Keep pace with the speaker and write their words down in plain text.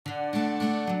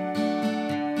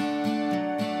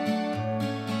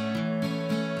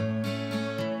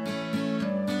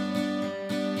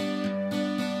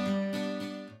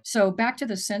So back to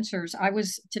the sensors.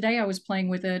 Today I was playing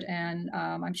with it, and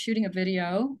I'm shooting a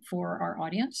video for our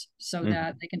audience so Mhm.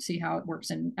 that they can see how it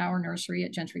works in our nursery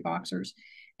at Gentry Boxers.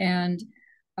 And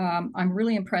I'm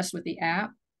really impressed with the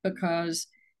app because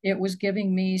it was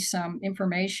giving me some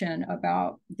information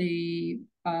about the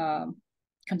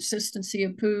consistency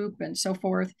of poop and so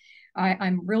forth.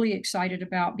 I'm really excited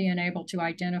about being able to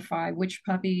identify which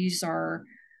puppies are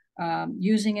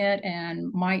using it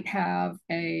and might have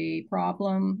a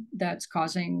problem that's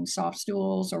causing soft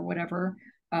stools or whatever.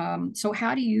 So,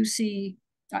 how do you see?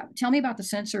 Tell me about the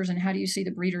sensors and how do you see the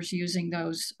breeders using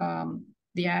those,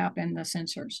 the app and the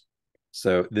sensors?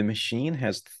 So the machine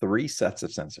has three sets of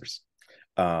sensors.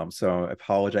 So I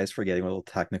apologize for getting a little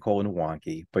technical and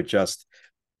wonky, but just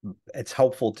it's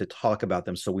helpful to talk about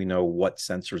them so we know what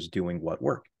sensors doing what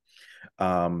work.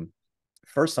 Um,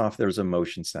 First off, there's a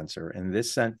motion sensor, and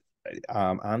this sent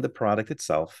on the product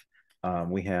itself.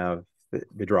 We have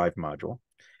the drive module,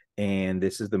 and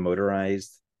this is the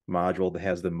motorized module that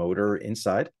has the motor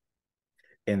inside.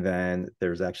 And then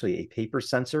there's actually a paper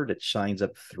sensor that shines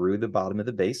up through the bottom of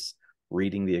the base,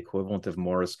 reading the equivalent of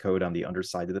Morse code on the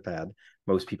underside of the pad.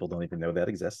 Most people don't even know that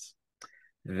exists.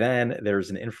 Then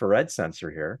there's an infrared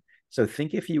sensor here. So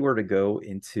think if you were to go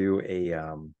into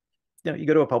you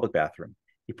go to a public bathroom,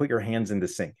 you put your hands in the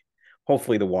sink.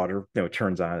 Hopefully the water,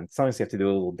 turns on. Sometimes you have to do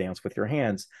a little dance with your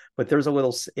hands, but there's a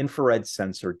little infrared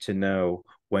sensor to know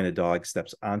when a dog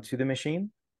steps onto the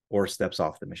machine or steps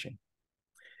off the machine.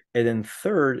 And then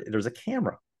third, there's a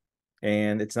camera,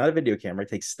 and it's not a video camera. It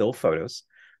takes still photos,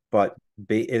 but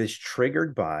it is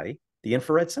triggered by the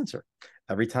infrared sensor.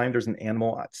 Every time there's an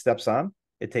animal steps on,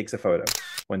 it takes a photo.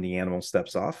 When the animal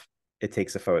steps off, it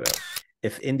takes a photo.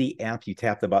 If in the app you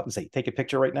tap the button and say, take a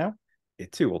picture right now,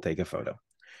 it too will take a photo.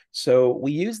 So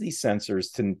we use these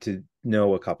sensors to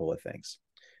know a couple of things.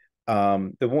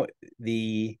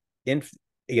 The inf,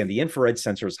 Again, the infrared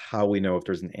sensor is how we know if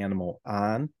there's an animal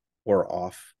on or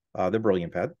off the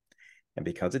Brilliant Pad. And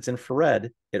because it's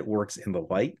infrared, it works in the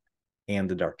light and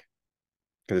the dark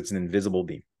because it's an invisible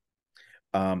beam.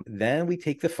 Then we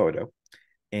take the photo,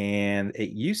 and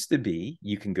it used to be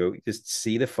you can go just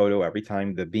see the photo every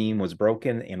time the beam was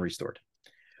broken and restored.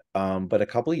 But a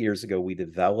couple of years ago, we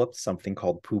developed something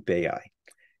called PoopAI,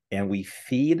 and we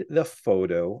feed the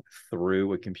photo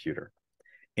through a computer.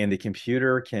 And the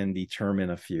computer can determine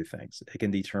a few things. It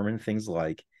can determine things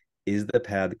like, is the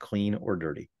pad clean or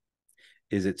dirty?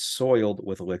 Is it soiled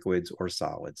with liquids or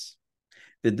solids?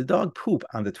 Did the dog poop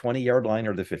on the 20-yard line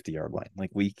or the 50-yard line?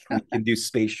 Like we can do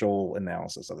spatial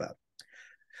analysis of that.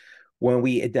 When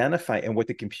we identify, and what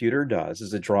the computer does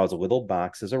is it draws little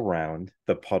boxes around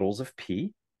the puddles of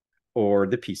pee or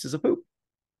the pieces of poop.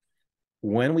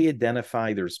 When we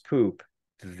identify there's poop,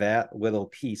 that little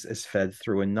piece is fed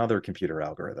through another computer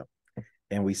algorithm.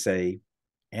 And we say,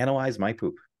 analyze my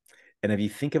poop. And if you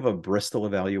think of a Bristol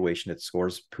evaluation, it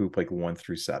scores poop like 1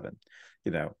 through 7.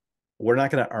 You know, we're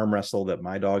not going to arm wrestle that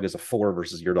my dog is a 4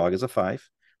 versus your dog is a 5.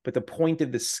 But the point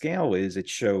of the scale is it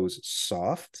shows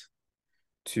soft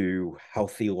to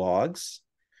healthy logs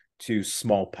to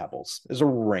small pebbles. There's a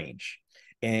range.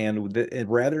 And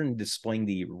rather than displaying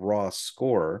the raw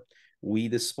score, we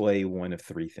display one of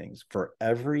three things. For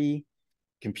every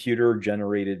computer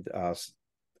generated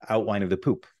outline of the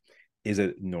poop, is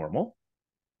it normal?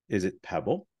 Is it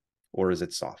pebble? Or is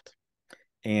it soft?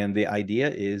 And the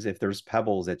idea is if there's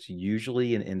pebbles, that's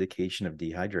usually an indication of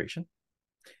dehydration.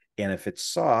 And if it's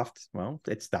soft, well,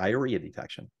 it's diarrhea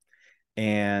detection.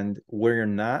 And we're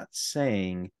not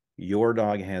saying your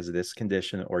dog has this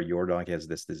condition or your dog has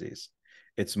this disease.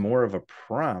 It's more of a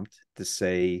prompt to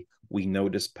say we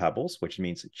notice pebbles, which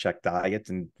means check diet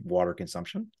and water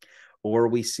consumption, or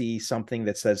we see something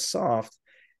that says soft.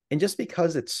 And just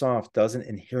because it's soft doesn't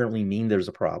inherently mean there's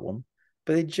a problem,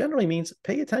 but it generally means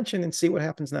pay attention and see what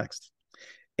happens next.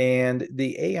 And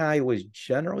the AI was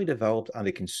generally developed on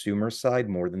the consumer side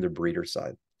more than the breeder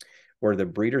side, where the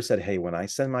breeder said, hey, when I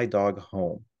send my dog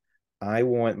home, I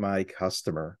want my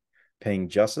customer paying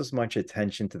just as much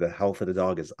attention to the health of the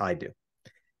dog as I do.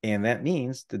 And that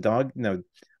means the dog,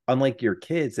 unlike your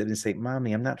kids that didn't say,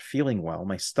 Mommy, I'm not feeling well,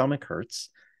 my stomach hurts.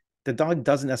 The dog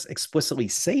doesn't explicitly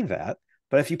say that,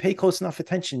 but if you pay close enough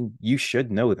attention, you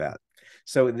should know that.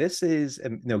 So this is,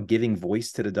 giving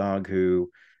voice to the dog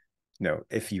who,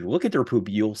 if you look at their poop,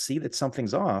 you'll see that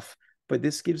something's off, but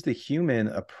this gives the human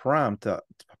a prompt to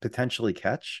potentially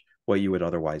catch what you would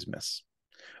otherwise miss.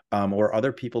 Or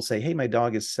other people say, hey, my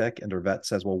dog is sick. And their vet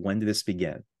says, well, when did this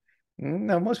begin?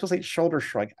 No, most people say shoulder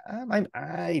shrug.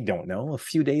 I don't know, a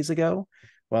few days ago.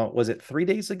 Well, was it 3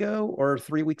 days ago or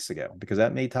 3 weeks ago? Because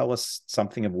that may tell us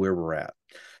something of where we're at.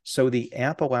 So the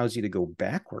app allows you to go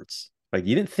backwards. Like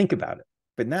you didn't think about it,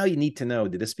 but now you need to know,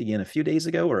 did this begin a few days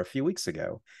ago or a few weeks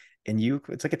ago? And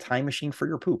it's like a time machine for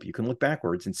your poop. You can look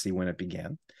backwards and see when it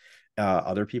began.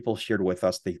 Other people shared with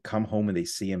us, they come home and they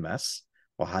see a mess.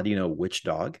 Well, how do you know which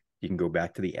dog? You can go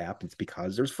back to the app. It's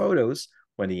because there's photos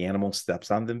when the animal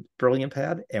steps on the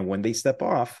BrilliantPad and when they step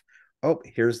off. Oh,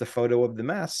 here's the photo of the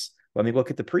mess. Let me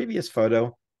look at the previous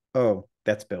photo. Oh,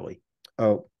 that's Billy.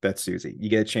 Oh, that's Susie. You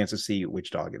get a chance to see which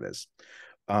dog it is.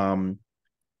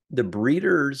 The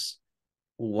breeders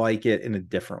like it in a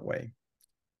different way.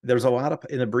 There's a lot of,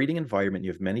 in a breeding environment,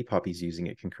 you have many puppies using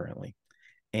it concurrently.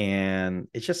 And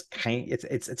it's just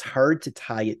it's hard to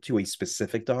tie it to a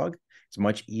specific dog. It's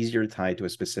much easier to tie it to a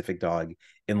specific dog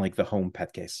in like the home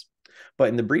pet case. But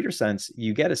in the breeder sense,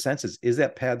 you get a sense is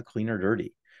that pad clean or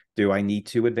dirty? Do I need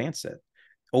to advance it?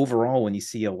 Overall, when you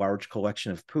see a large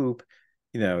collection of poop,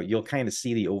 you'll kind of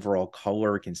see the overall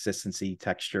color, consistency,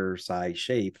 texture, size,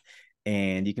 shape,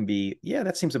 and you can be, yeah,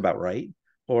 that seems about right,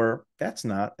 or that's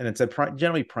not. And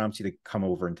generally prompts you to come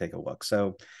over and take a look.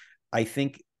 So I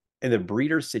think in the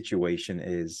breeder situation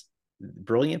is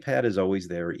BrilliantPad is always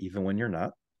there, even when you're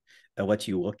not. It lets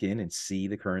you look in and see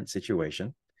the current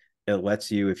situation. It lets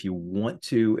you, if you want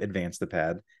to advance the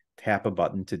pad, tap a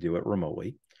button to do it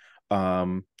remotely.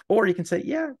 Or you can say,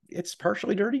 yeah, it's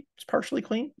partially dirty, it's partially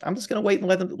clean. I'm just going to wait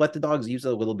and let the dogs use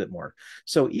it a little bit more.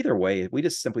 So either way, we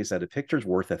just simply said a picture's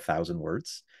worth 1,000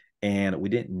 words. And we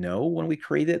didn't know when we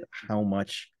created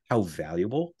how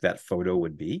valuable that photo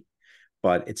would be.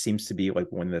 But it seems to be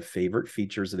like one of the favorite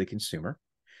features of the consumer.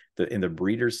 And the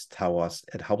breeders tell us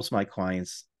it helps my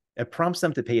clients. It prompts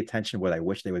them to pay attention to what I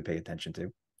wish they would pay attention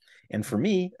to. And for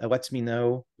me, it lets me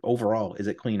know overall, is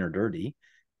it clean or dirty?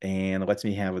 And it lets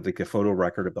me have like a photo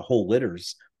record of the whole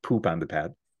litter's poop on the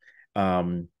pad.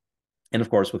 And of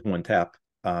course, with one tap,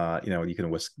 you can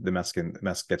whisk the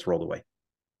mess gets rolled away.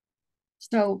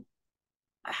 So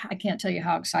I can't tell you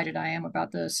how excited I am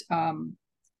about this.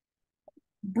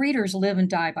 Breeders live and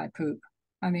die by poop.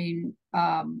 I mean,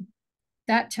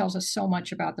 that tells us so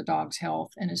much about the dog's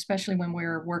health. And especially when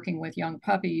we're working with young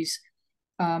puppies,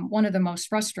 one of the most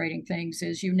frustrating things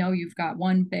is, you've got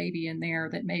one baby in there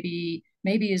that maybe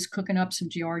is cooking up some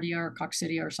Giardia or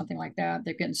Coccidia or something like that.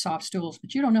 They're getting soft stools,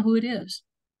 but you don't know who it is.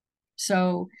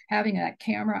 So having that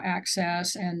camera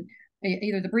access, and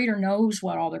either the breeder knows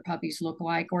what all their puppies look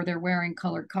like, or they're wearing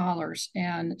colored collars.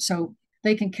 And so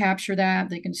they can capture that.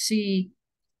 They can see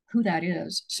who that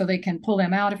is. So they can pull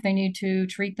them out if they need to,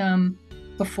 treat them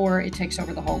before it takes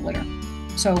over the whole litter.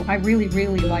 So I really,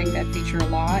 really like that feature a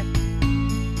lot.